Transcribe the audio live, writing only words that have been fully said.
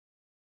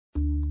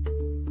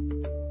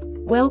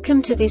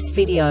Welcome to this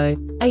video.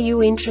 Are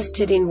you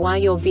interested in why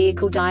your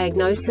vehicle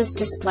diagnosis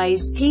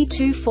displays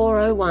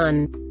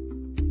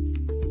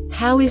P2401?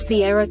 How is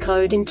the error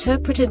code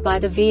interpreted by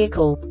the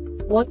vehicle?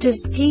 What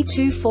does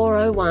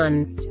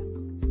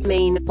P2401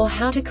 mean, or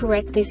how to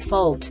correct this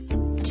fault?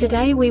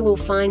 Today we will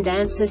find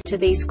answers to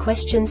these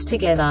questions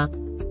together.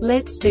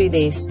 Let's do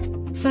this.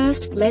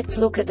 First, let's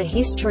look at the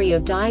history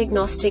of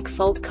diagnostic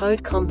fault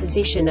code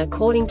composition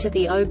according to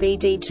the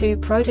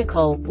OBD2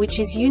 protocol, which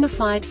is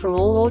unified for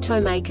all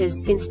automakers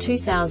since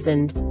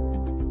 2000.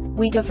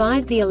 We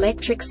divide the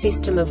electric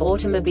system of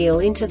automobile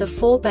into the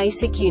four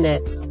basic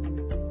units: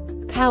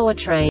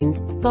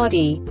 powertrain,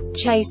 body,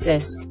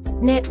 chassis,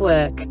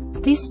 network.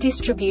 This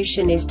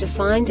distribution is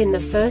defined in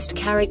the first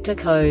character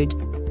code.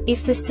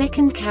 If the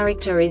second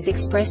character is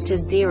expressed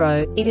as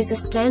 0, it is a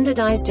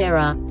standardized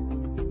error.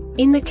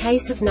 In the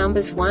case of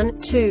numbers 1,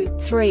 2,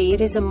 3,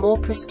 it is a more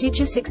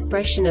prestigious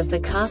expression of the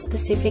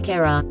car-specific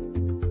error.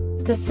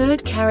 The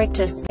third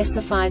character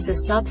specifies a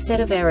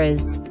subset of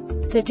errors.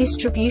 The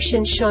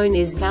distribution shown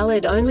is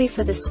valid only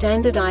for the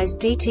standardized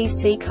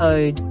DTC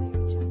code.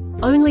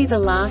 Only the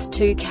last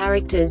two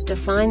characters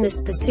define the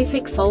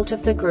specific fault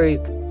of the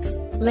group.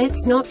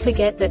 Let's not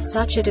forget that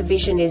such a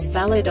division is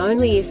valid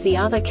only if the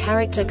other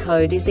character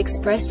code is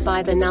expressed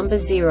by the number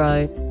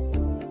 0.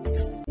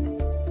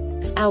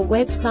 Our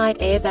website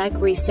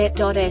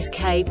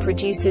airbagreset.sk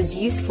produces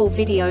useful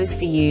videos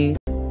for you.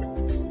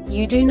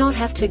 You do not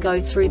have to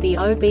go through the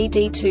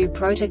OBD2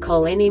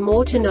 protocol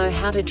anymore to know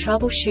how to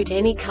troubleshoot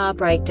any car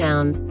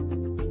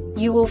breakdown.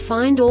 You will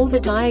find all the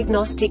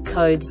diagnostic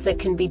codes that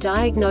can be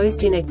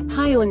diagnosed in a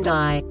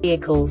Hyundai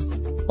vehicles.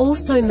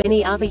 Also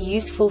many other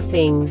useful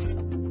things.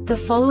 The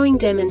following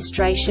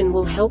demonstration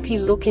will help you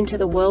look into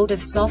the world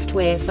of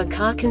software for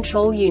car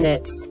control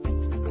units.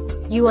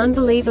 You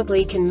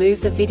unbelievably can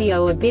move the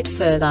video a bit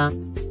further.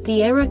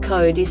 The error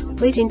code is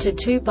split into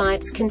 2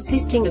 bytes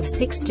consisting of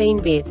 16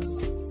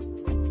 bits.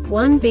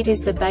 1 bit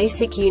is the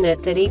basic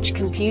unit that each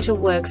computer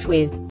works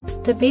with.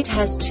 The bit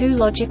has 2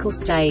 logical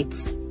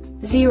states: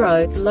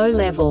 0, low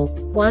level,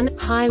 1,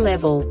 high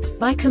level.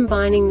 By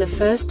combining the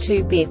first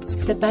 2 bits,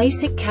 the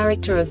basic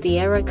character of the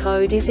error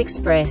code is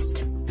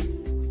expressed.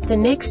 The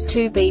next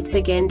 2 beats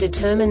again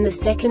determine the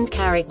second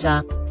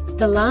character.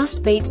 The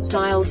last beat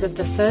styles of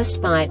the first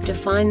byte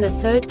define the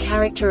third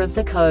character of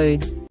the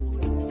code.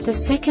 The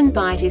second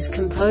byte is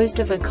composed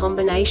of a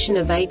combination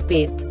of 8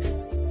 bits.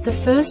 The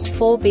first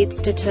 4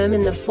 bits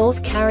determine the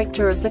fourth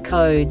character of the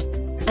code.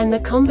 And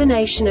the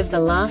combination of the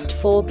last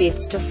 4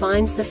 bits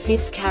defines the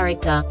fifth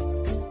character.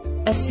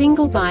 A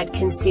single byte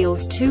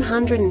conceals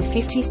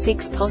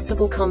 256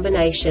 possible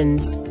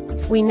combinations.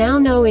 We now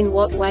know in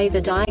what way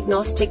the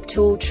diagnostic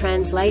tool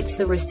translates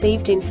the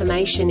received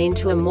information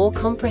into a more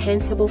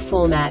comprehensible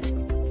format.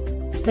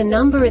 The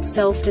number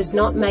itself does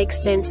not make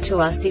sense to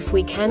us if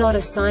we cannot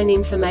assign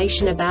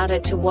information about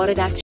it to what it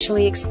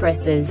actually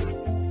expresses.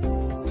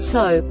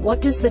 So,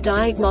 what does the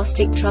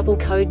Diagnostic Trouble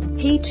Code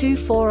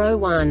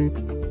P2401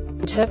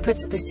 interpret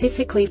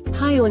specifically for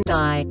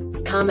Hyundai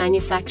car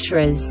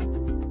manufacturers?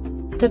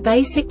 The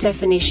basic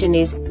definition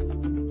is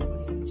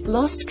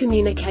lost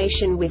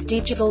communication with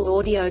digital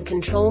audio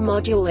control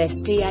module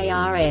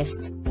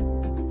SDARS.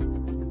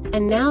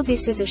 And now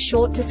this is a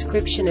short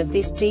description of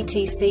this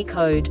DTC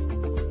code.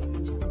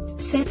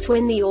 Sets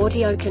when the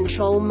audio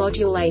control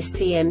module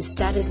ACM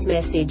status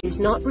message is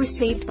not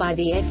received by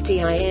the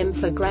FDIM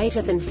for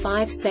greater than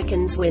 5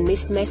 seconds. When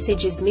this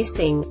message is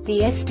missing,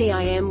 the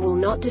FDIM will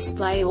not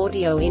display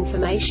audio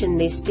information.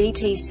 This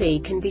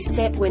DTC can be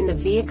set when the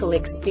vehicle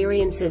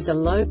experiences a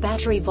low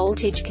battery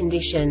voltage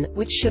condition,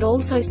 which should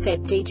also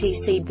set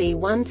DTC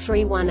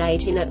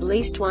B1318 in at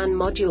least one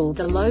module.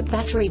 The low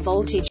battery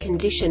voltage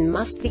condition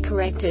must be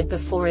corrected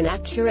before an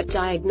accurate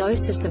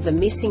diagnosis of a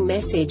missing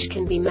message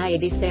can be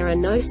made. If there are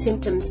no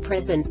symptoms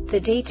present, the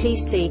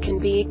DTC can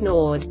be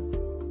ignored.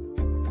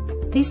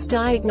 This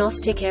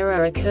diagnostic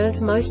error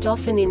occurs most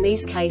often in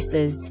these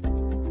cases: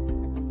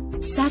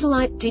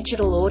 satellite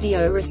digital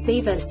audio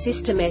receiver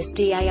system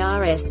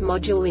SDARS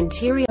module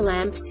interior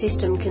lamp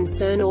system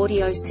concern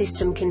audio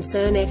system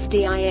concern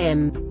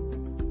FDIM.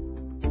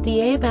 The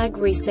Airbag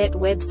Reset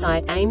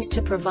website aims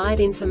to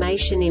provide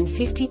information in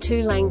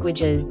 52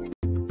 languages.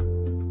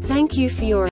 Thank you for your